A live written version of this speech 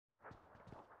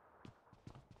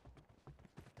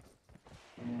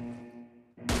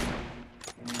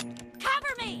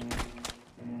Cover me!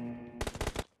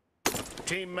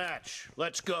 Team match,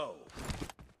 let's go.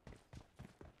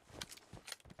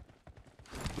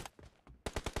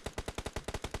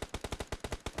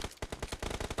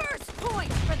 First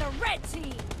point for the red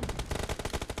team!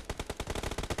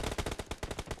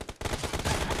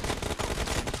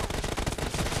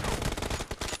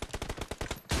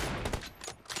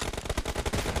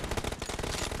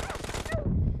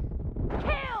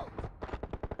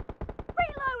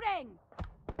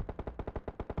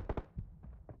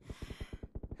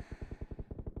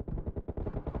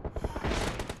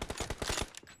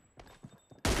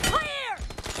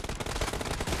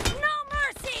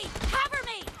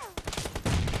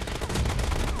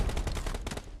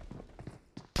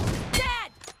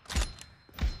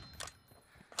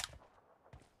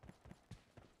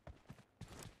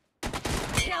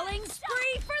 Killing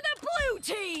spree for the blue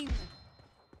team!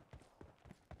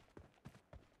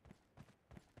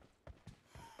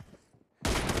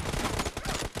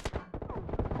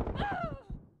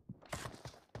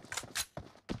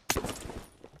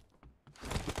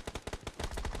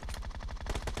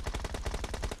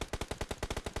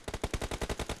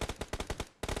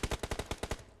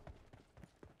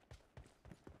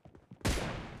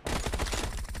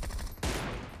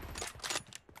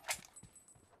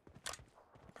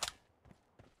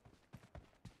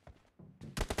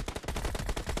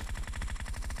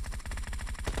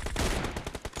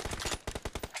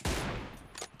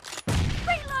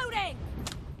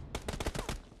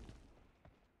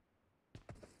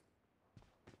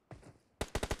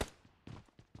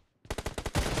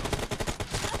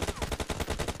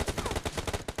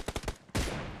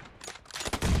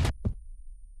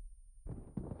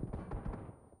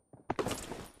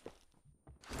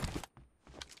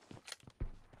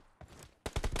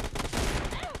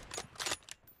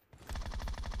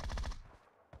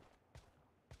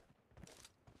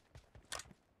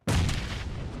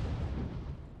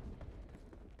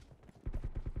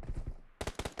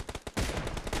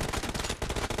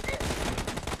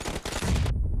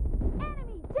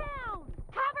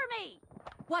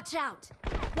 Watch out!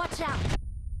 Watch out!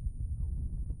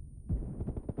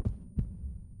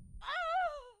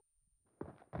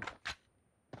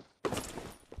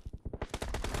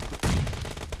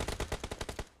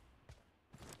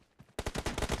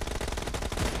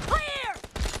 Clear!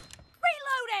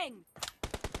 Reloading!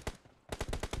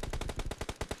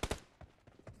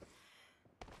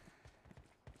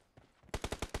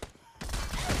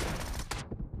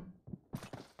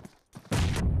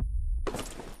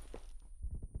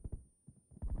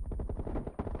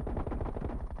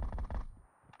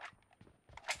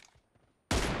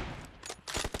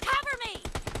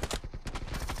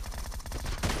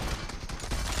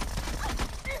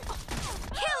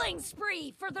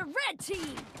 Spree for the red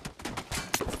team!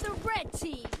 The red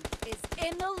team is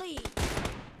in the lead.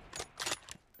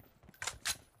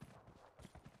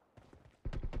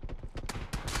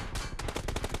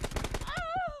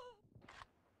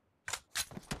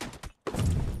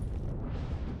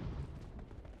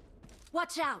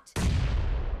 Watch out!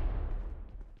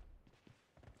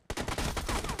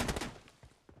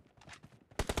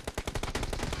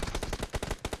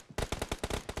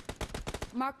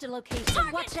 Marked a location.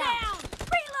 Target Watch down! out!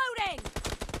 Reloading!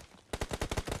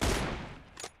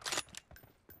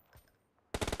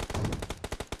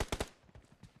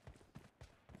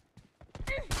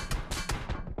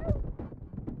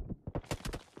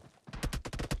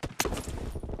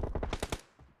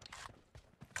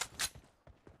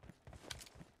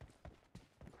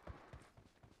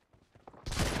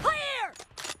 Clear!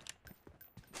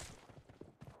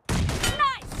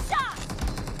 Nice shot!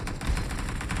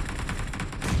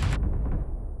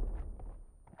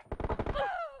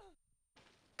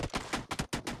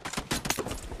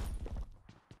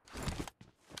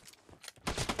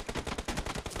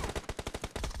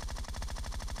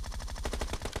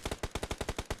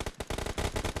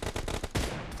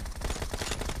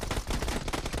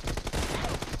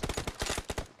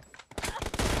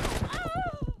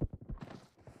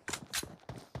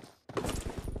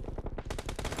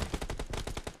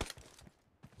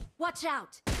 Watch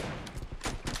out!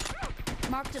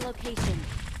 Marked a location.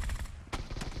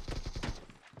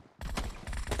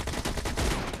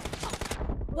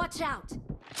 Watch out!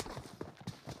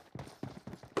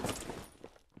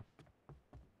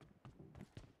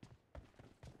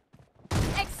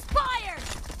 Expired!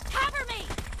 Cover me!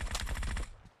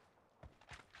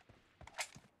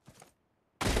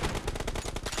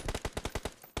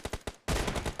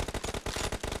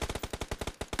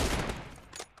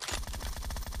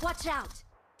 Watch out!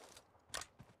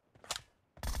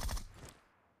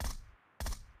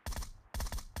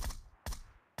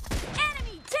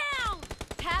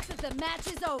 The match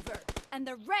is over, and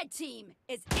the red team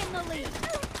is in the lead.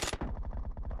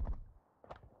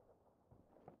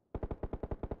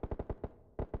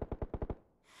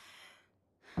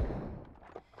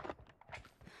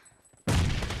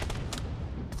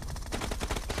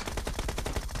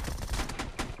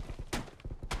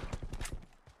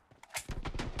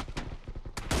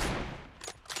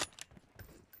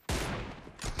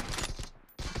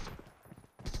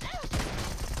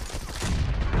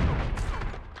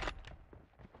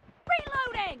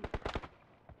 Reloading!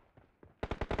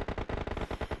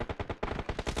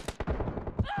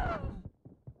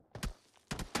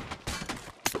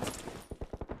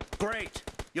 Great!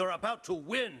 You're about to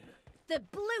win! The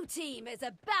blue team is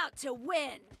about to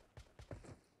win!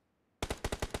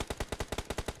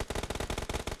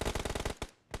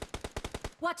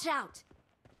 Watch out!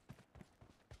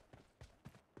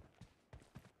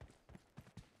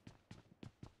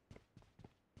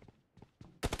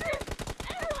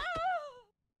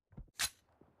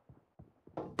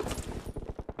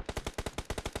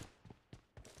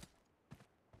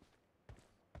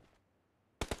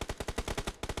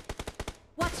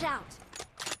 Watch out!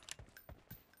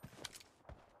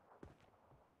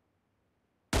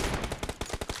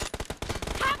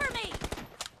 Cover me!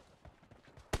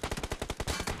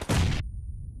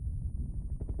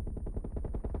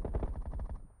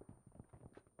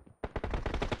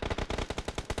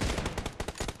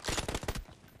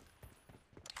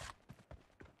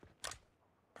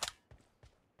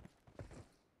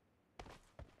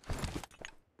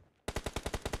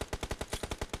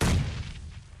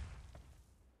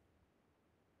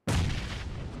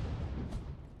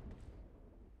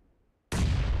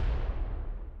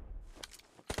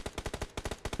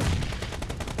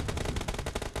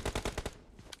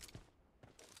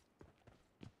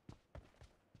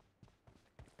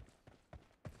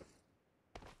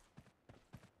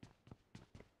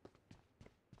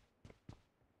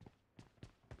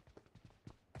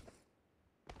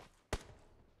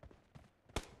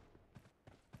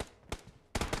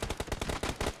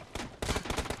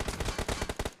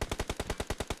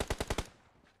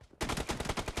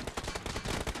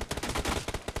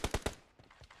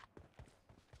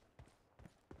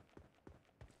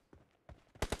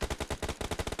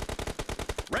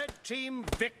 Red team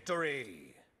victory!